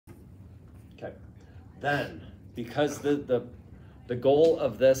Okay. Then, because the goal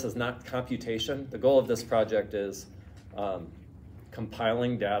of this is not computation, the goal of this project is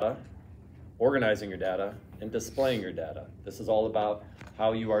compiling data, organizing your data, and displaying your data. This is all about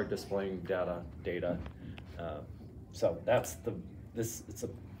how you are displaying data. So that's it's a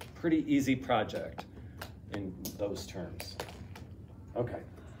pretty easy project in those terms. Okay,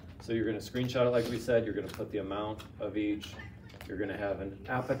 so you're gonna screenshot it like we said, you're gonna put the amount of each, you're gonna have an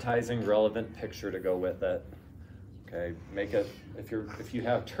appetizing relevant picture to go with it. Okay, make it, if you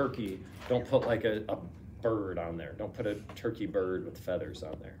have turkey, don't put like a bird on there. Don't put a turkey bird with feathers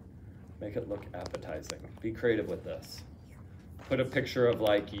on there. Make it look appetizing. Be creative with this. Put a picture of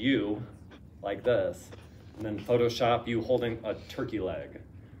like you, like this, and then Photoshop you holding a turkey leg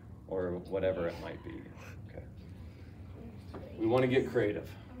or whatever it might be. Okay. We want to get creative.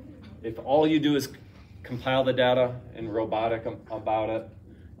 If all you do is compile the data and robotic about it,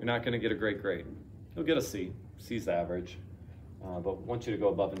 you're not going to get a great grade. You'll get a C. C's average, but we want you to go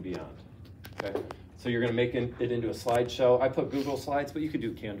above and beyond. Okay. So you're going to make it into a slideshow. I put Google Slides, but you could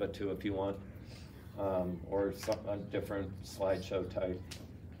do Canva too if you want, or a different slideshow type.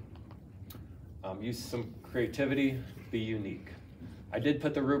 Use some creativity, be unique. I did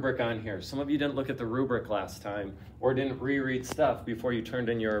put the rubric on here. Some of you didn't look at the rubric last time or didn't reread stuff before you turned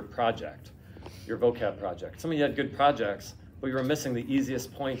in your project, your vocab project. Some of you had good projects, but you were missing the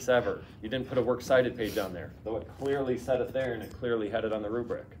easiest points ever. You didn't put a works cited page on there, though it clearly said it there and it clearly had it on the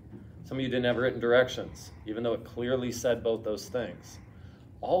rubric. Some of you didn't have written directions, even though it clearly said both those things.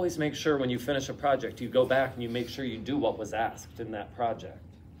 Always make sure when you finish a project, you go back and you make sure you do what was asked in that project.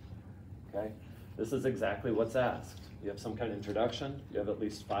 Okay? This is exactly what's asked. You have some kind of introduction, you have at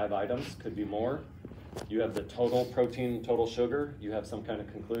least 5 items, could be more. You have the total protein, total sugar, you have some kind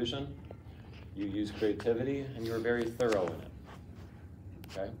of conclusion. You use creativity, and you're very thorough in it.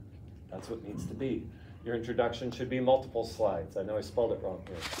 Okay? That's what needs to be. Your introduction should be multiple slides. I know I spelled it wrong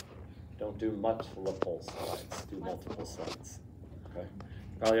here. Don't do multiple slides, do multiple slides. Okay?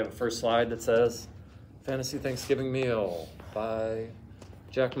 Probably have a first slide that says, Fantasy Thanksgiving Meal by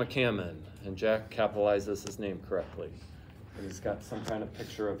Jack McCammon, and Jack capitalizes his name correctly. And he's got some kind of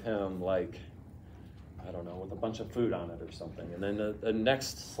picture of him like, I don't know, with a bunch of food on it or something. And then the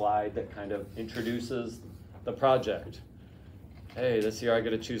next slide that kind of introduces the project. Hey, this year I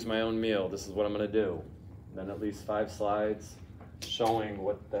get to choose my own meal. This is what I'm gonna do. And then at least 5 slides showing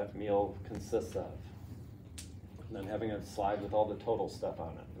what that meal consists of. And then having a slide with all the total stuff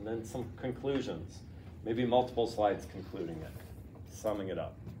on it. And then some conclusions. Maybe multiple slides concluding it, summing it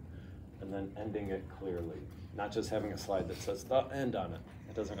up. And then ending it clearly. Not just having a slide that says the end on it.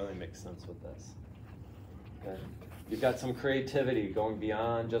 It doesn't really make sense with this. Okay. You've got some creativity going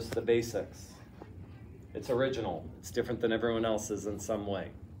beyond just the basics. It's original. It's different than everyone else's in some way.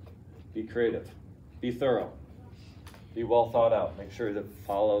 Be creative. Be thorough. Be well thought out. Make sure that it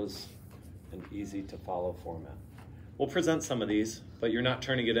follows an easy to follow format. We'll present some of these, but you're not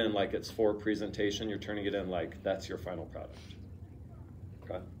turning it in like it's for presentation. You're turning it in like that's your final product.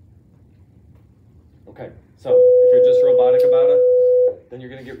 Okay? Okay, so if you're just robotic about it, then you're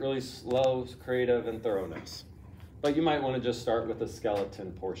going to get really slow, creative, and thoroughness. But you might want to just start with the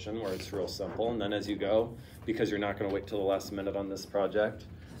skeleton portion where it's real simple, and then as you go, because you're not going to wait till the last minute on this project,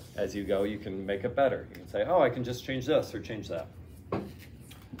 as you go, you can make it better. You can say, oh, I can just change this or change that. All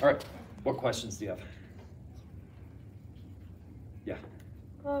right, what questions do you have? Yeah.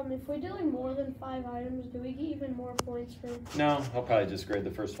 If we're doing more than 5 items, do we get even more points for? No, I'll probably just grade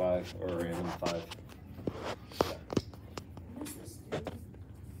the first 5 or a random 5. Yeah.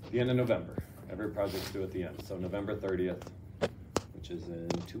 The end of November. Every project's due at the end. So November 30th, which is in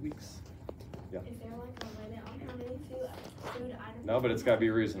 2 weeks. Yeah. Is there like a limit on how many food items? No, but it's got to be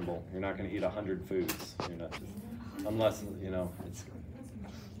reasonable. You're not going to eat 100 foods. You're not, unless, you know, it's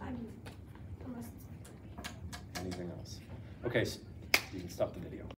anything else. Okay, so you can stop the video.